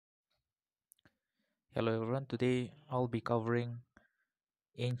Hello everyone, today I'll be covering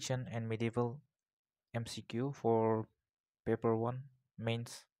ancient and medieval MCQ for paper 1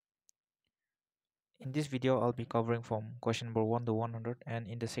 mains. In this video I'll be covering from question number 1 to 100, and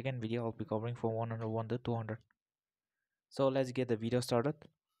in the second video I'll be covering from 101 to 200. So let's get the video started.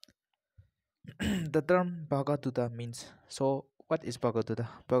 The term Bhagavaduta means, so what is Bhagavaduta?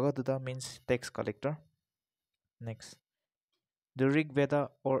 Bhagavaduta means tax collector. Next, the Rig Veda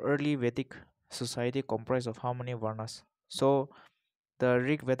or early Vedic society comprised of how many varnas? So the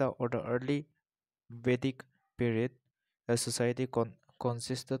Rig Veda or the early Vedic period, a society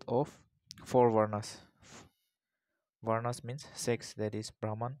consisted of four varnas. Varnas means sex, that is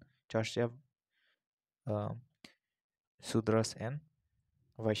Brahman, Kshatriya, uh, Sudras, and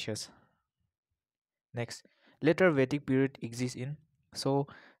Vaishyas. Next, later Vedic period exists in. So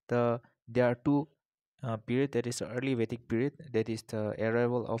there are two period, that is the early Vedic period, that is the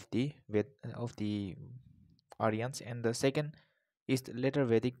arrival of the Aryans, and the second is the later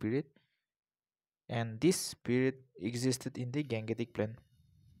Vedic period, and this period existed in the Gangetic plain.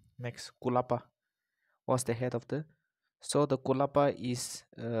 Next, Kulapa was the head of the. So the Kulapa is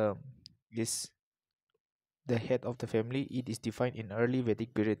the head of the family. It is defined in early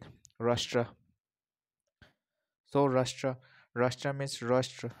Vedic period. Rashtra. So Rashtra means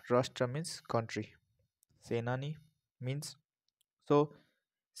country. Senani means, so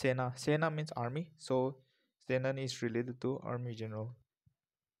Sena means army. So Senani is related to army general.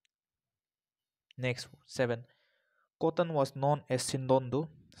 Next, 7. Cotton was known as Sindondu.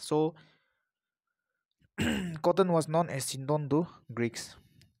 So cotton was known as Sindondu Greeks.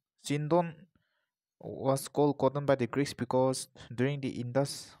 Sindon was called cotton by the Greeks because during the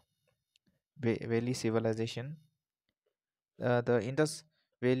Indus Valley civilization, the Indus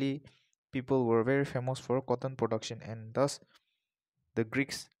Valley people were very famous for cotton production, and thus the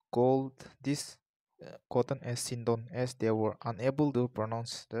Greeks called this cotton as Sindon, as they were unable to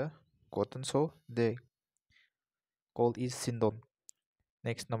pronounce the cotton, so they called it Sindon.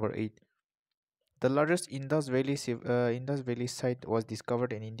 Next, number 8. The largest Indus Valley site was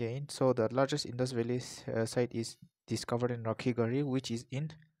discovered in India. So the largest Indus Valley site is discovered in Rakhigari, which is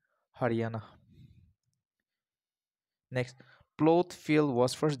in Haryana. Next, plot field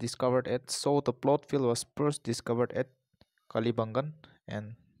was first discovered at. So the plot field was first discovered at Kalibangan,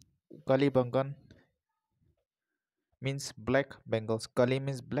 and Kalibangan means black Bengals. Kali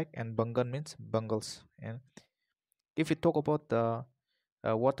means black and Bangan means Bengals. And if we talk about the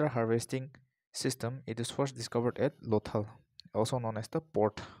water harvesting system, it is first discovered at Lothal, also known as the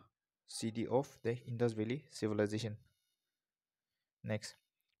port city of the Indus Valley civilization. Next,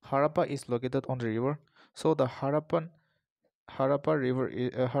 Harappa is located on the river. So the Harappa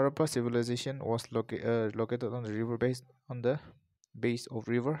civilization was located on the river based on the base of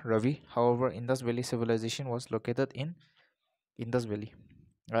river Ravi. However, Indus Valley civilization was located in Indus Valley,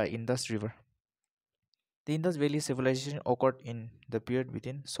 Indus River. The Indus Valley civilization occurred in the period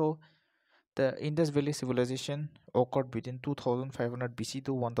between. So the Indus Valley civilization occurred between 2500 BC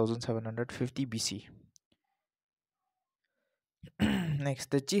to 1750 BC.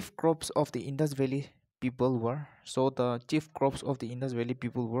 Next, the chief crops of the Indus Valley people were. So the chief crops of the Indus Valley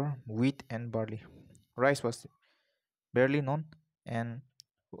people were wheat and barley. Rice was barely known, and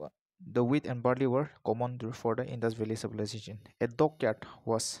the wheat and barley were common for the Indus Valley civilization. A dockyard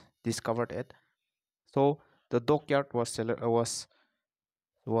was discovered at. So the dockyard was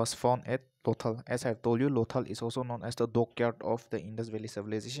found at Lothal. As I've told you, Lothal is also known as the dockyard of the Indus Valley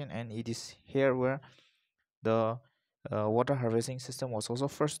civilization, and it is here where the water harvesting system was also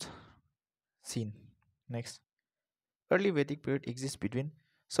first seen. Next, early Vedic period exists between.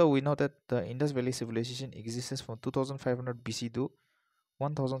 So we know that the Indus Valley civilization exists from 2500 BC to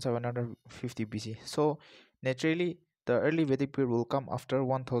 1750 BC. So naturally, the early Vedic period will come after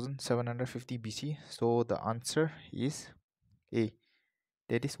 1750 BC. So the answer is A.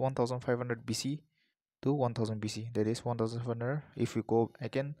 That is 1500 BC to 1000 BC. That is 1500. If we go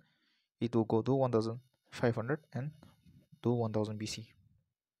again, it will go to 1500 and to 1000 BC.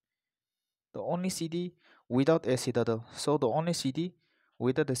 The only city without a citadel. So the only city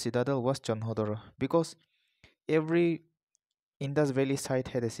without a citadel was Chanhodara, because every Indus Valley site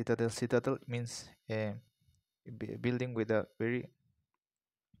had a citadel. Citadel means a building with a very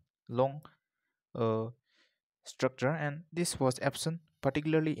long uh, structure, and this was absent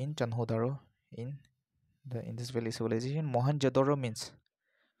particularly in Chanhodara in the Indus Valley civilization. Mohenjo-daro means,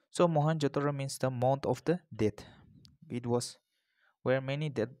 so Mohenjo-daro means the mount of the dead. It was where many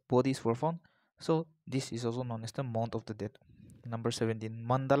dead bodies were found. So this is also known as the mount of the dead. Number 17,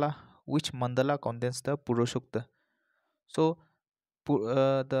 mandala. Which mandala contains the Purushukta? So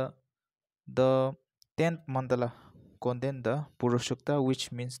the 10th mandala contain the Purushukta,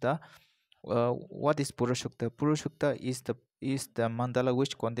 which means the what is Purushukta? Purushukta is the mandala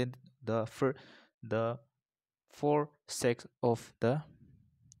which contain the four sects of the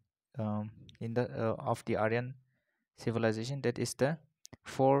in the of the Aryan civilization. That is the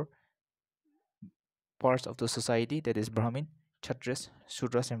four parts of the society, that is Brahmin, Kshatriyas,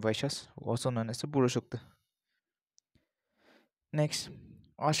 Shudras, and Vaishyas, also known as the Purushukta. Next,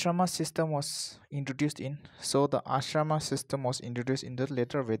 ashrama system was introduced in. So the ashrama system was introduced in the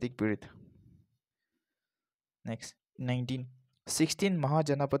later Vedic period. Next, 19. 16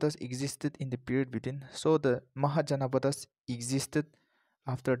 Mahajanapadas existed in the period between. So the Mahajanapadas existed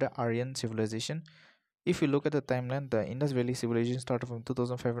after the Aryan civilization. If you look at the timeline, the Indus Valley civilization started from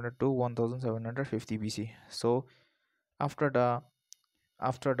 2500 to 1750 BC. So after the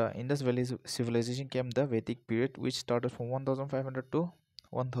Indus Valley civilization came the Vedic period, which started from 1500 to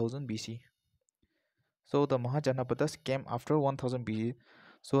 1000 BC. So the Mahajanapadas came after 1000 BC.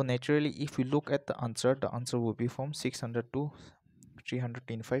 So naturally, if we look at the answer will be from 600 to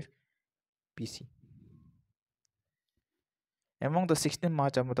 325 BC. Among the 16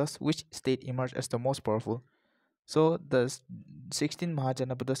 Mahajanapadas, which state emerged as the most powerful? So the 16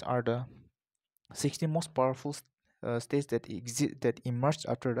 Mahajanapadas are the 16 most powerful states that emerged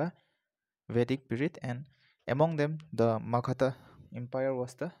after the Vedic period, and among them the Magadha Empire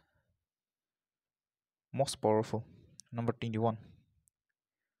was the most powerful. Number 21.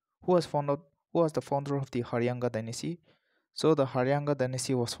 Who was founded? Who was the founder of the Haryanga dynasty? So the Haryanga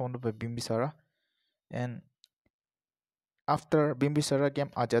dynasty was founded by Bimbisara, and after Bimbisara came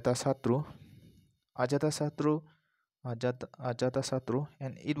Ajatasattu. Ajatasattu, Ajatasattu,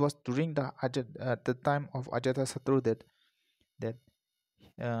 and it was during the time of Ajatasattu that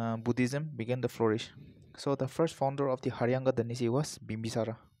Buddhism began to flourish. So the first founder of the Haryanga dynasty was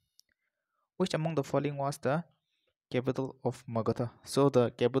Bimbisara. Which among the following was the capital of Magadha? So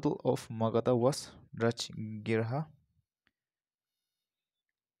the capital of Magadha was Rajgirha,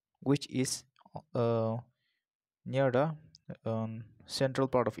 which is uh, near the central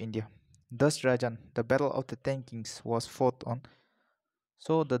part of India. Dust Rajan, the battle of the Ten Kings, was fought on.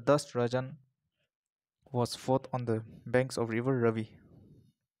 So the Dust Rajan was fought on the banks of river Ravi.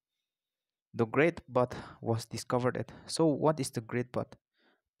 The Great Bath was discovered at. So what is the Great Bath?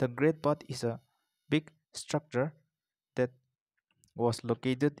 The Great Bath is a big structure that was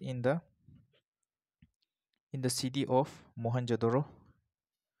located in the city of Mohenjo-daro,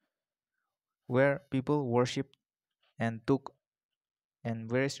 where people worshipped and took and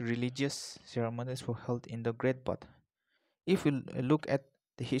various religious ceremonies were held in the Great Bath. If we look at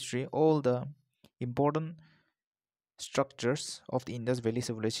the history, all the important structures of the Indus Valley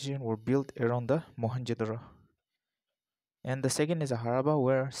civilization were built around the Mohenjo-daro. And the second is a Harappa,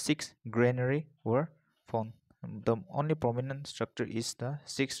 where 6 granary were found. The only prominent structure is the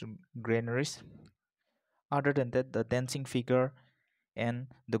 6 granaries. Other than that, the dancing figure and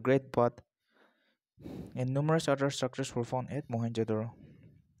the Great Bath and numerous other structures were found at Mohenjo-daro.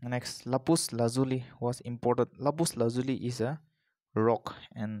 Next, lapis lazuli was imported. Lapis lazuli is a rock,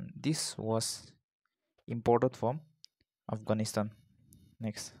 and this was imported from Afghanistan.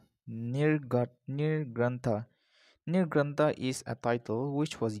 Next, Nirgrantha. Nirgrantha is a title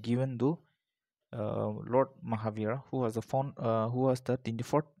which was given to Lord Mahavira, who was the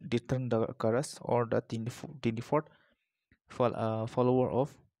 24th Tirthankaras, or the 24th follower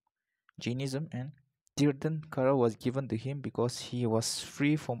of Jainism, and Tirthankara was given to him because he was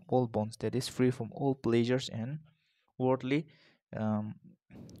free from all bonds, that is, free from all pleasures and worldly um,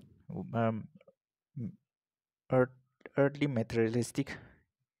 um, earth, earthly materialistic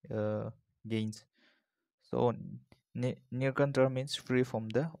gains. So Nirkantra means free from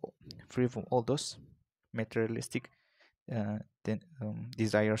all those materialistic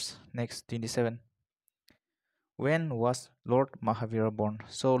desires. Next, 27. When was Lord Mahavira born?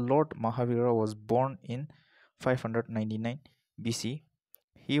 So Lord Mahavira was born in 599 BC.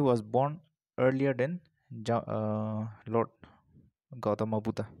 He was born earlier than Lord Gautama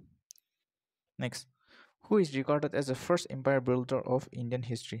Buddha. Next, who is regarded as the first empire builder of Indian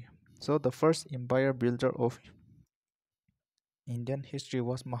history? So the first empire builder of Indian history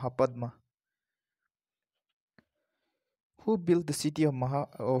was Mahapadma. Who built the city of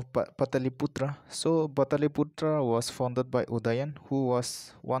Pataliputra? So Pataliputra was founded by Udayan, who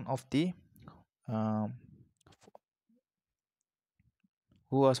was one of the um,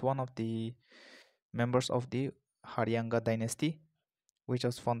 members of the Haryanga dynasty, which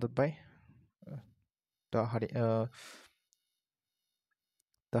was founded by uh,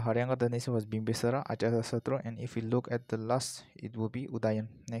 the Haryanga dynasty was Bimbisara, Ajatasattu, and if we look at the last, it will be Udayan.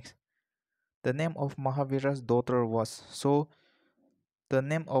 Next, The name of Mahavira's daughter was the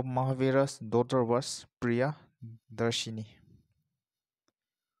name of Mahavira's daughter was Priya Darshini.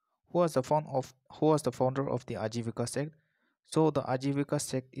 Who was the founder of the Ajivika sect? So the Ajivika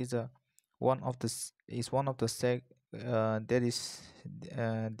sect is one of the sect that is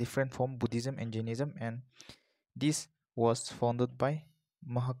different from Buddhism and Jainism, and this was founded by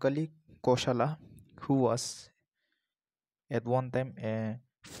Mahakali Koshala, who was at one time a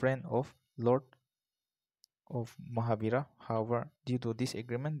friend of Lord of Mahavira. However, due to this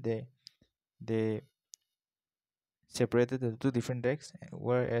agreement, they separated the two different texts,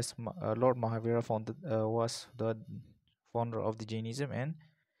 whereas Lord Mahavira was the founder of the Jainism, and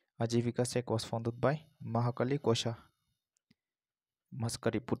Ajivika sect was founded by Mahakali Kosha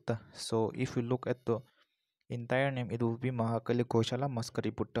Maskariputta. So if you look at the entire name, it will be Mahakali Koshala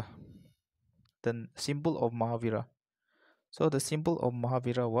Maskariputta. The symbol of Mahavira. So the symbol of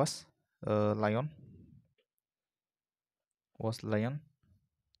Mahavira was lion,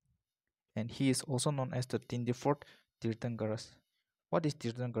 and he is also known as the 24th Tirthankaras. What is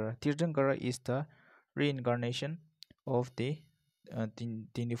Tirthankara? Tirthankara is the reincarnation of the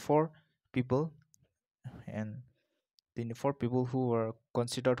 24 people, and 24 people who were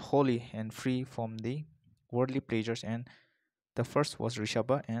considered holy and free from the worldly pleasures, and the first was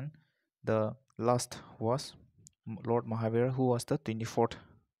Rishabha, and the last was Lord Mahavira, who was the 24th.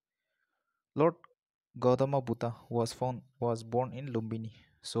 Lord Gautama Buddha was born in Lumbini.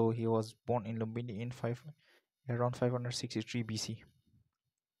 So he was born in Lumbini in around 563 BC.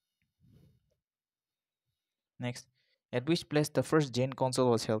 Next, at which place the first Jain council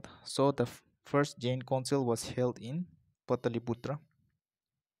was held? So the first Jain council was held in Pataliputra.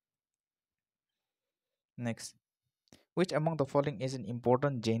 Next, which among the following is an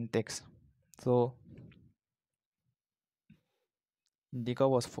important Jain text? So Indika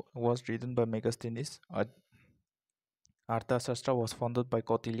was written by Megasthenes. Arthashastra was founded by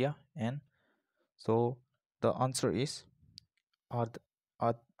Kautilya, and so the answer is Ardh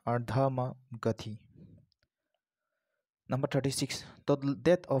Ardhama Gathi. Number 36. The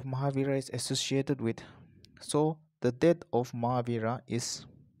death of Mahavira is associated with. So the death of Mahavira is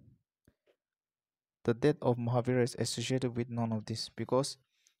associated with none of this, because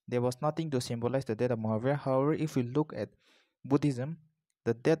there was nothing to symbolize the death of Mahavira. However, if we look at Buddhism,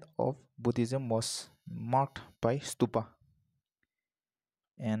 the death of Buddhism was marked by stupa,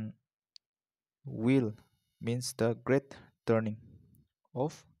 and wheel means the great turning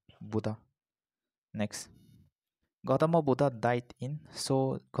of Buddha. Next, Gautama Buddha died in.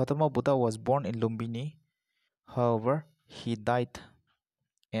 So Gautama Buddha was born in Lumbini. However, he died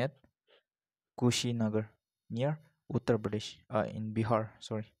at Kushinagar near Uttar Pradesh, in Bihar.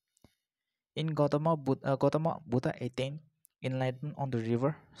 Sorry. In Gautama Buddha attained enlightenment on the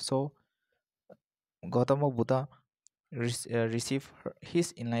river. So Gautama Buddha received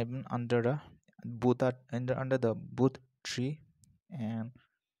his enlightenment under the under the Buddha tree, and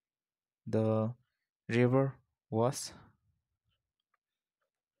the river was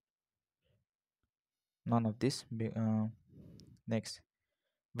none of this. Next,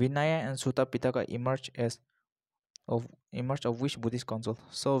 Vinaya and Sutta Pitaka emerged of which Buddhist council?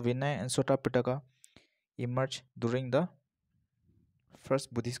 So Vinaya and Sutta Pitaka emerged during the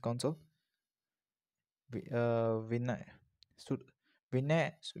first Buddhist council. Vinaya,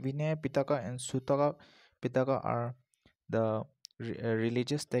 Vinaya Pitaka and Sutta Pitaka are the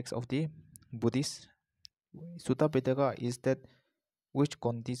religious texts of the Buddhists. Sutta Pitaka is that which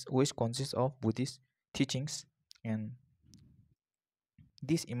consists of Buddhist teachings, and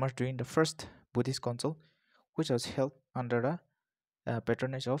this emerged during the first Buddhist council, which was held under the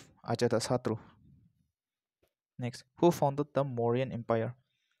patronage of Ajatasattu. Next, who founded the Mauryan Empire?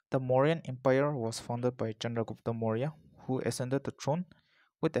 The Mauryan Empire was founded by Chandragupta Maurya, who ascended the throne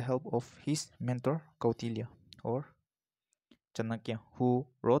with the help of his mentor Kautilya or Chanakya, who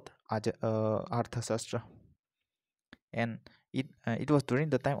wrote Arthashastra. And it was during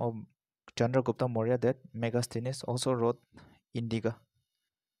the time of Chandragupta Maurya that Megasthenes also wrote Indiga.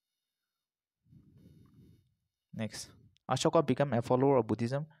 Next, Ashoka became a follower of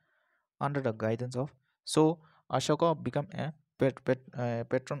Buddhism under the guidance of. So Ashoka became a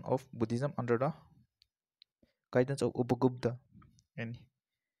patron of Buddhism under the guidance of Upagupta, and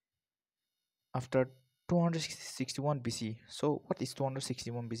after 261 BC. So what is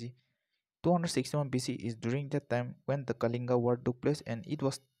 261 BC? 261 BC is during that time when the Kalinga war took place, and it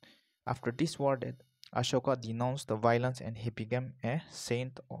was after this war that Ashoka denounced the violence, and he became a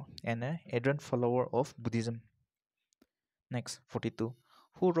saint and an ardent follower of Buddhism. Next, 42.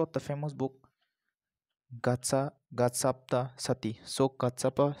 Who wrote the famous book Gatsapta Sati. So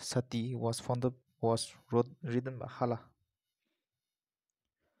Gatsapa Sati was written by Hala.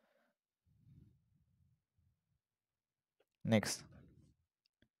 Next,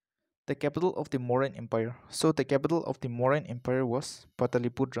 the capital of the Mauryan Empire. So the capital of the Mauryan Empire was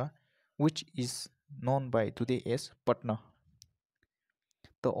Pataliputra, which is known by today as Patna.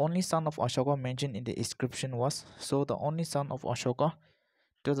 The only son of Ashoka mentioned in the inscription was the only son of Ashoka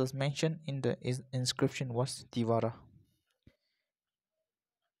that was mentioned in the inscription was Tivara.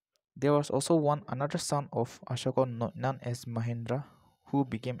 There was also another son of Ashoka known as Mahendra, who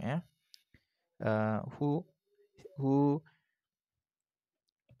became a who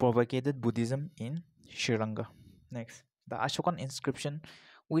propagated Buddhism in Sri Lanka. Next, the Ashokan inscription,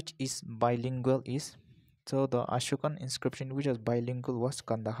 which is bilingual, is the Ashokan inscription which was bilingual was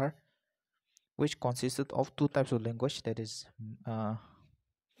Kandahar, which consisted of two types of language, uh,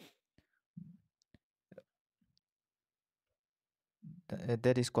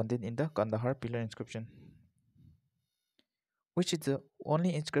 that is contained in the Kandahar pillar inscription, which is the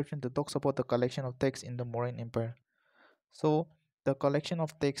only inscription that talks about the collection of texts in the Mauryan Empire. So the collection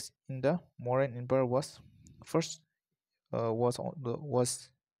of texts in the Mauryan Empire was first was uh,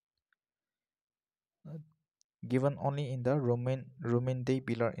 given only in the Roman day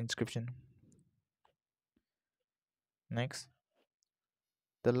pillar inscription. Next,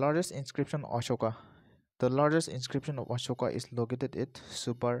 the largest inscription of Ashoka. The largest inscription of Ashoka is located at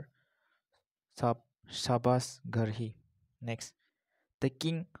Sabas Garhi. Next, the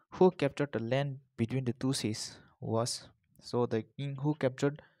king who captured the land between the two seas was the king who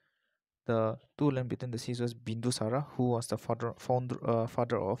captured the two land between the seas was Bindusara, who was the father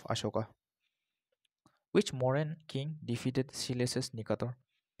of Ashoka. Which Mauryan king defeated Seleucus Nicator?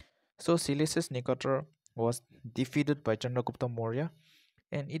 So Seleucus Nicator was defeated by Chandragupta Maurya,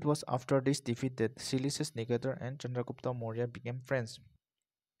 and it was after this defeat that Seleucus Nicator and Chandragupta Maurya became friends.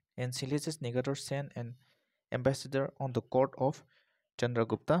 And Seleucus Nicator sent an ambassador on the court of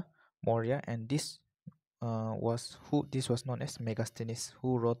Chandragupta Maurya, and this was known as Megasthenes,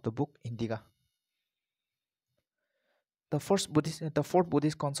 who wrote the book Indica. The fourth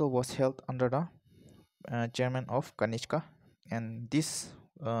Buddhist council was held under the chairman of Kanishka, and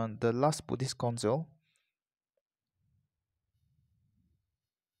the last Buddhist council.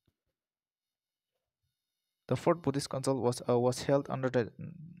 The fourth Buddhist council was held under the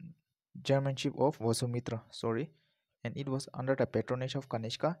chairmanship of Vasumitra, and it was under the patronage of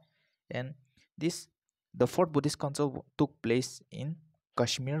Kanishka, and this the fourth Buddhist council took place in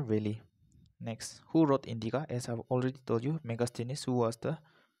Kashmir Valley. Next, who wrote Indica? As I've already told you, Megasthenes, who was the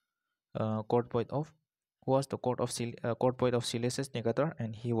court poet of Seleucus Nicator,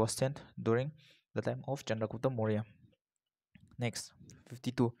 and he was sent during the time of Chandragupta Maurya. Next,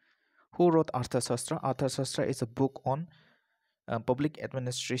 52. Who wrote Arthashastra? Arthashastra is a book on public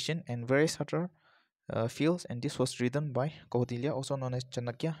administration and various other fields, and this was written by Kautilya, also known as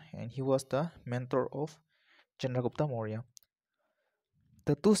Chanakya, and he was the mentor of Chandragupta Maurya.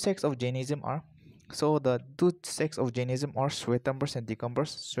 The two sects of Jainism are Svetambars and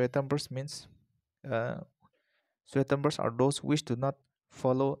Dikambars. Svetambars means Svetambars are those which do not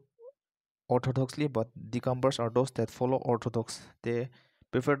follow orthodoxly, but Dikambars are those that follow orthodox. They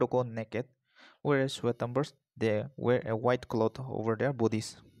prefer to go naked, whereas Svetambars, they wear a white cloth over their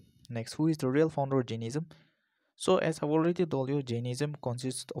bodies. Next, who is the real founder of Jainism? So as I've already told you, Jainism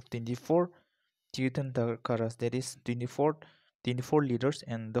consists of 24 Tirthankaras, that is 24 leaders,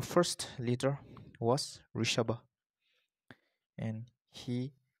 and the first leader was Rishabha, and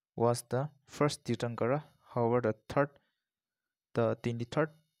he was the first Tirthankara. However, the 23rd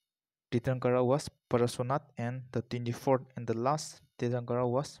Tirthankara was Parashvanath, and the 24th and the last Tirthankara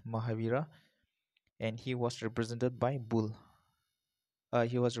was Mahavira, and he was represented by bull.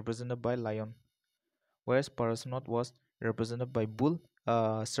 He was represented by lion, whereas Parashvanath was represented by bull,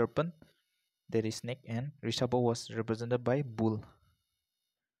 serpent, that is snake, and Rishabha was represented by bull.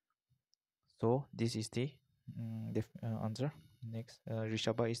 So this is the answer. Next,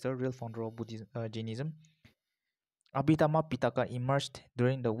 Rishabha is the real founder of Jainism. Abhidhamma Pitaka emerged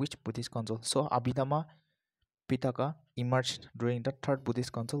during the which Buddhist council? So Abhidhamma Pitaka emerged during the third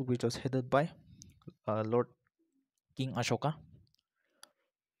Buddhist council, which was headed by Lord King Ashoka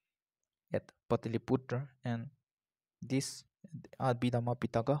at Pataliputra, and this Abhidhamma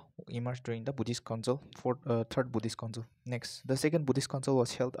Pitaka emerged during the Buddhist council, third Buddhist council. Next, the second Buddhist council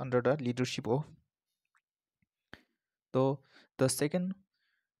was held under the leadership of the second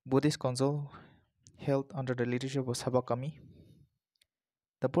Buddhist council held under the leadership of Sabakami.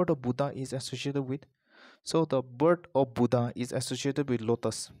 The birth of Buddha is associated with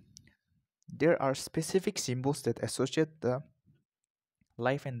lotus. There are specific symbols that associate the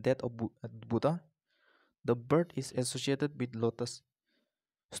life and death of Buddha. The bird is associated with lotus.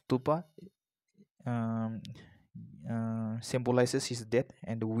 Stupa um, symbolizes his death,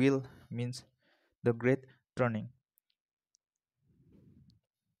 and the wheel means the great turning.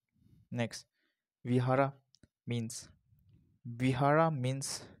 Next, vihara means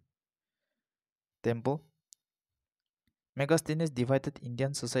temple. Megasthenes divided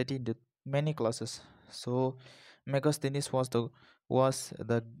Indian society into many classes. So Megasthenes was the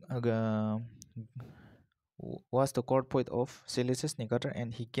court poet of Seleucus Nicator,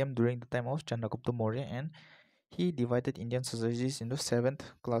 and he came during the time of Chandragupta Maurya, and he divided Indian societies into 7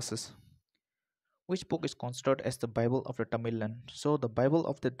 classes. Which book is considered as the Bible of the Tamil land? So the Bible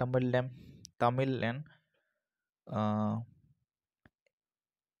of the Tamil land uh,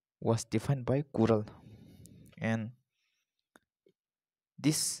 was defined by Kural, and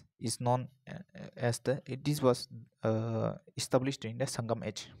this is known as this was established during the Sangam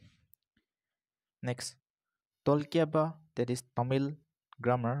age. Next, Tolkiaba, that is Tamil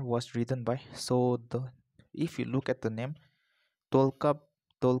grammar, was written by. So if you look at the name,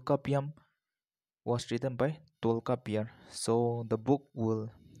 Tolkapiam was written by Tolkapiar. So the book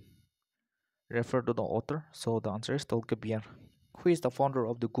will refer to the author. So the answer is Tolkapiar. Who is the founder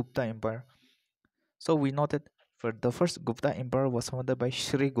of the Gupta Empire? So we know that for the first Gupta Empire was founded by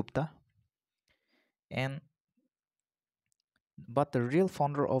Sri Gupta, and but the real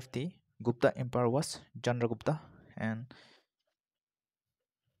founder of the Gupta Empire was Chandragupta. And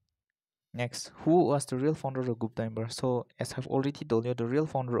next, who was the real founder of the Gupta Empire? So as I've already told you, the real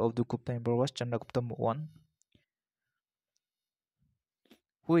founder of the Gupta Empire was Chandragupta I,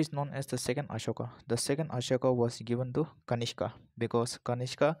 who is known as the second Ashoka. The second Ashoka was given to Kanishka because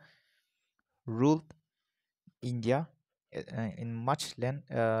Kanishka ruled India in much land,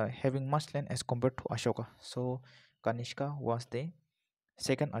 having much land as compared to Ashoka. So Kanishka was the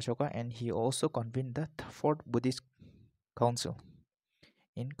second Ashoka, and he also convened the fourth Buddhist council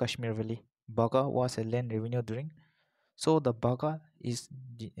in Kashmir Valley. Baga was a land revenue during. So the Baga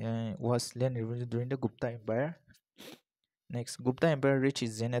was land revenue during the Gupta Empire. Next, Gupta Empire reached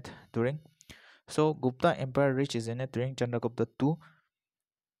its zenith during. So Gupta Empire reached its zenith during Chandragupta II,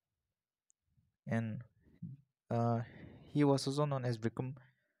 and he was also known as Vikram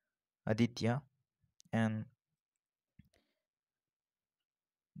Aditya. And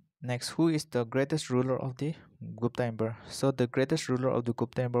next, who is the greatest ruler of the Gupta Empire? So the greatest ruler of the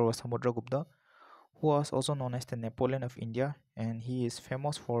Gupta Empire was Samudragupta, who was also known as the Napoleon of India, and he is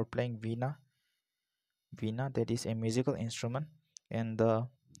famous for playing veena. Veena, that is a musical instrument, and the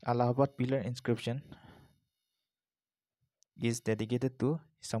Allahabad pillar inscription is dedicated to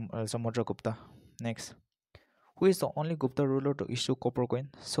Samudragupta. Next, who is the only Gupta ruler to issue copper coin?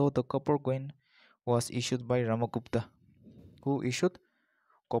 So the copper coin was issued by Ramagupta, who issued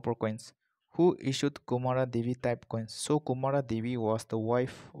copper coins. Who issued Kumara Devi type coins? So Kumara Devi was the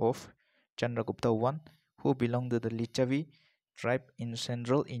wife of Chandragupta I, who belonged to the Lichavi tribe in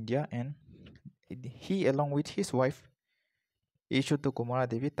central India, and he, along with his wife, issued the Kumara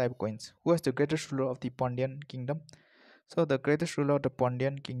Devi type coins. Who was the greatest ruler of the Pandyan kingdom? So the greatest ruler of the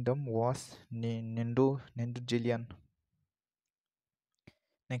Pandyan kingdom was Nindujilyan.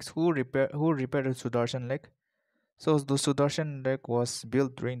 Next, who repaired the Sudarshan Lake? So the Sudarshan Lake was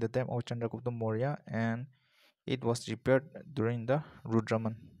built during the time of Chandragupta Maurya, and it was repaired during the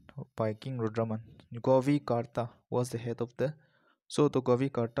Rudraman by King Rudraman. Govi Karta was the head of the. So the Govi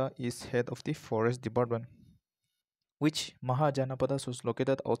Karta is head of the forest department. Which Mahajanapadas was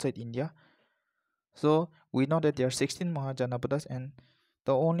located outside India? So we know that there are 16 Mahajanapadas, and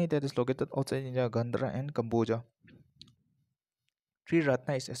the only that is located outside India, Gandhara and Kamboja.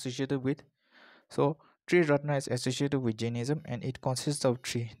 Triratna is associated with. So Triratna is associated with Jainism, and it consists of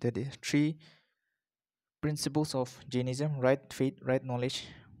three. That is 3 principles of Jainism: right faith, right knowledge,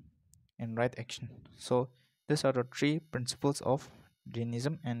 and right action. So these are the 3 principles of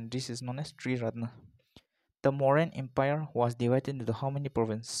Jainism, and this is known as Triratna. The Mauryan Empire was divided into how many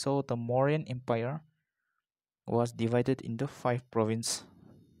provinces? So the Mauryan Empire was divided into 5 provinces.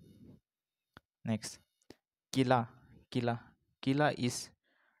 Next, Kila. Kila is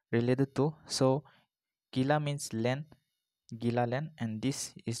related to. So Kila means land, Gila land, and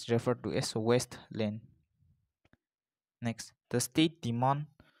this is referred to as West land. Next, the state demand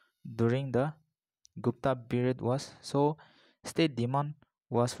during the Gupta period was. So state demand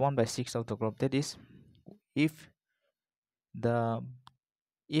was 1/6 of the crop. That is, if a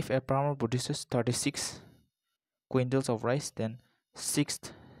farmer produces 36 quintals of rice, then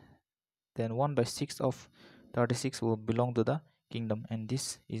 1/6 of 36 will belong to the kingdom, and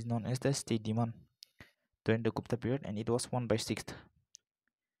this is known as the state demand during the Gupta period, and it was won by sixth.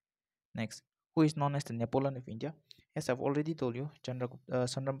 Next, who is known as the Napoleon of India? As I've already told you,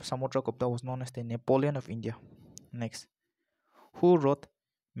 Samudragupta was known as the Napoleon of India. Next, who wrote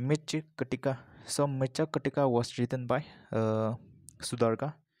Mirchakatika? So Mirchakatika was written by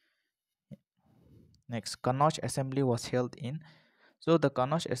Sudarga. Next, Kannauj assembly was held in. So the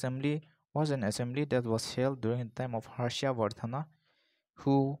Kannauj assembly was an assembly that was held during the time of Harsha Vardhana,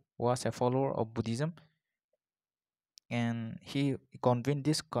 who was a follower of Buddhism, and he convened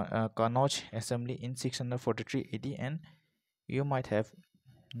this Kannauj assembly in 643 AD, and you might have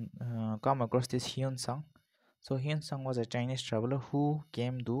come across this Hyun Sang. So Hyun Sang was a Chinese traveler who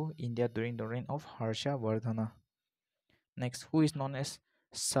came to India during the reign of Harsha Vardhana. Next, who is known as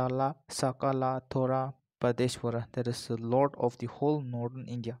Sakalathora Padeshwara, that is the lord of the whole northern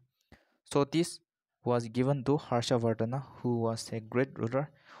India. So this was given to Harshavardhana, who was a great ruler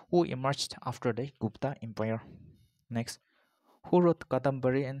who emerged after the Gupta Empire. Next, who wrote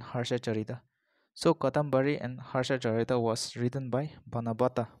Kadambari and Harshacharita? So Kadambari and Harshacharita was written by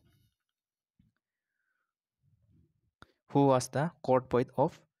Banabhata, who was the court poet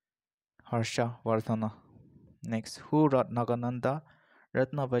of Harshavardhana. Next, who wrote Nagananda,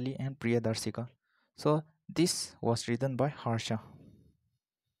 Ratnavali and Priyadarsika? So this was written by Harsha.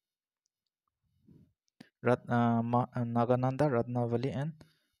 Nagananda, Ratnavali and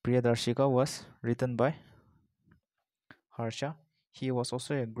Priyadarshika was written by Harsha. He was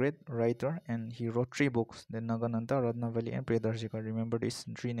also a great writer and he wrote three books, the Nagananda, Ratnavali and Priyadarshika. Remember these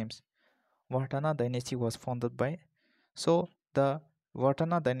three names. Vardhana dynasty was founded by, so the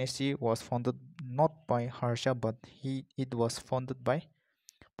Vardhana dynasty was founded not by Harsha, but it was founded by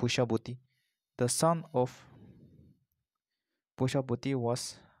Pushabhuti. The son of Pushabhuti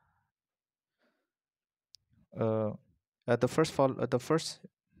was uh, the first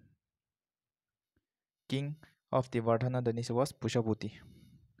king of the Vardhana dynasty was Pushabhuti.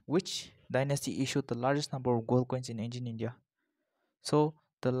 Which dynasty issued the largest number of gold coins in ancient India? So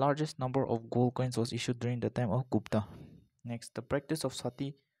the largest number of gold coins was issued during the time of Gupta. Next, the practice of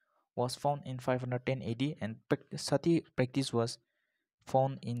sati was found in 510 AD, and sati practice was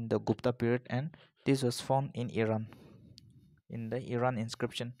found in the Gupta period, and this was found in Iran, in the Iran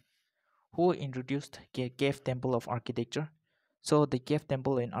inscription. Who introduced cave temple of architecture? So the cave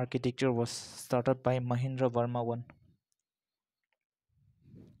temple in architecture was started by Mahendra Varma I.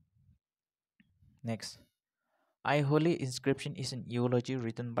 Next, I Holy inscription is an eulogy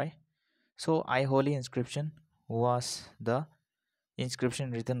written by. So I Holy inscription was the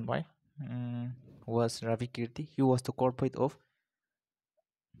inscription written by was Ravi Kirti. He was the court poet of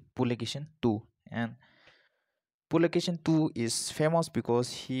Pulakeshin II, and Pulakeshin II is famous because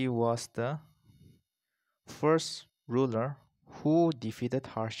he was the first ruler who defeated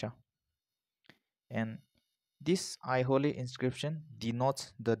Harsha, and this I Holy inscription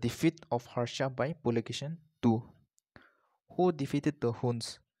denotes the defeat of Harsha by Pulakeshin II. Who defeated the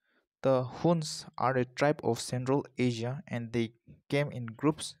Huns? The Huns are a tribe of Central Asia and they came in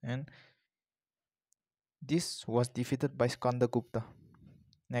groups, and this was defeated by Skandagupta.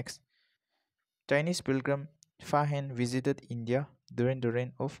 Next, Chinese pilgrim Fa Hien visited India during the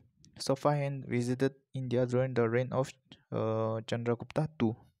reign of Fa Hien visited India during the reign of Chandragupta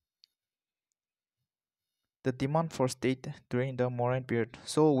II. The demand for state during the Mauryan period.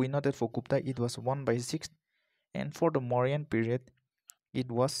 So we know that for Gupta it was 1 by 6, and for the Mauryan period it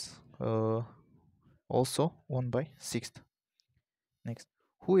was also 1 by 6. Next,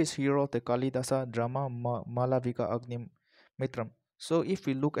 who is hero of the Kalidasa drama Malavika Agni Mitram? So if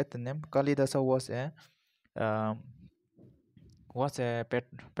we look at the name, Kalidasa um, was a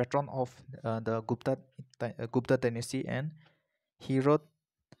patron of the Gupta dynasty, and he wrote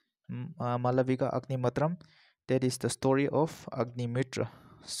Malavika Agnimitram. That is the story of Agnimitra.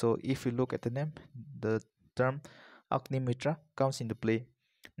 So if you look at the name, the term Agnimitra comes into play.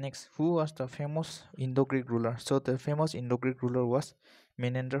 Next, who was the famous Indo-Greek ruler? So the famous Indo-Greek ruler was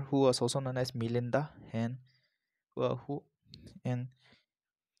Menander, who was also known as Melinda, and who and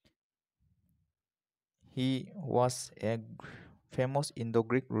he was a famous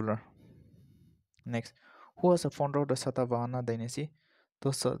Indo-Greek ruler. Next, who was the founder of the Satavahana dynasty? The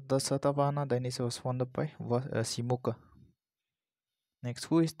Satavahana dynasty was founded by Simuka. Next,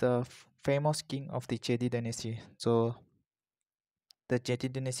 who is the famous king of the Chedi dynasty? So the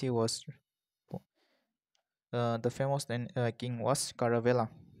Chedi dynasty was the famous king was Caravela.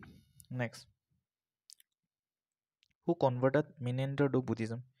 Next, who converted Menander to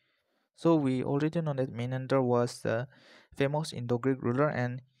Buddhism? So we already know that Menander was the famous Indo-Greek ruler,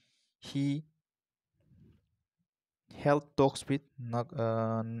 and he held talks with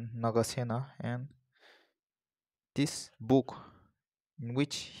Nagasena, and this book in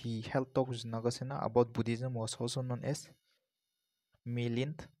which he held talks with Nagasena about Buddhism was also known as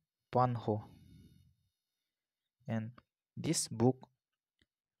Milind Panho. And this book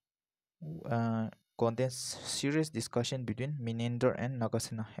uh, contains serious discussion between Menander and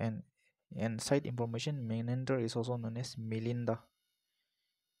Nagasena, and side information, Menander is also known as Milinda.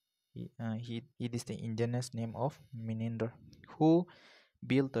 It is the indigenous name of Menander, who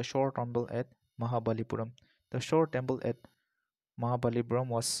built the shore temple at Mahabalipuram. The shore temple at Mahabalipuram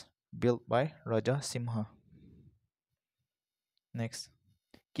was built by Raja Simha. Next,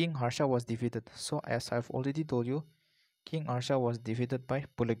 King Harsha was defeated. So as I've already told you, King Harsha was defeated by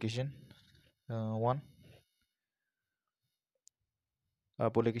Pulikashin 1,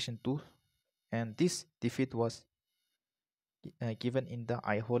 Pulikashin 2, and this defeat was given in the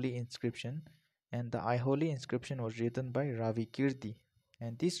Aiholi inscription, and the Aiholi inscription was written by Ravi Kirti,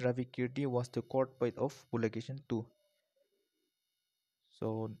 and this Ravi Kirti was the court poet of Pulikashin 2.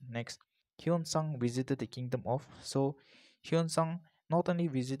 So next, Hyun Sang visited the kingdom of. So Hyun Sang not only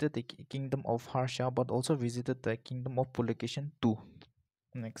visited the kingdom of Harsha but also visited the kingdom of Pulikashin too.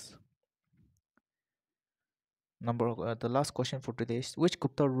 Next, the last question for today is, which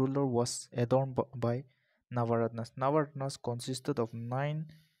Gupta ruler was adorned by Navaratnas? Navaratnas consisted of 9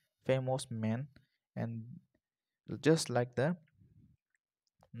 famous men, and just like the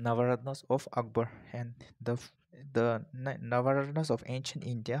Navaratnas of Akbar, and the Navaratnas of ancient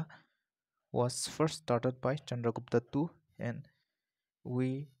India was first started by Chandragupta II, and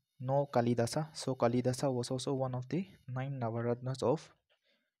we know Kalidasa. So Kalidasa was also one of the 9 Navaratnas of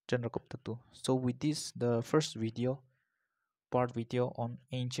Chandragupta II. So with this, the first part video on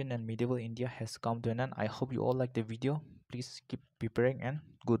ancient and medieval India has come to an end. I hope you all like the video. Please keep preparing and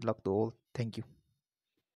good luck to all. Thank you.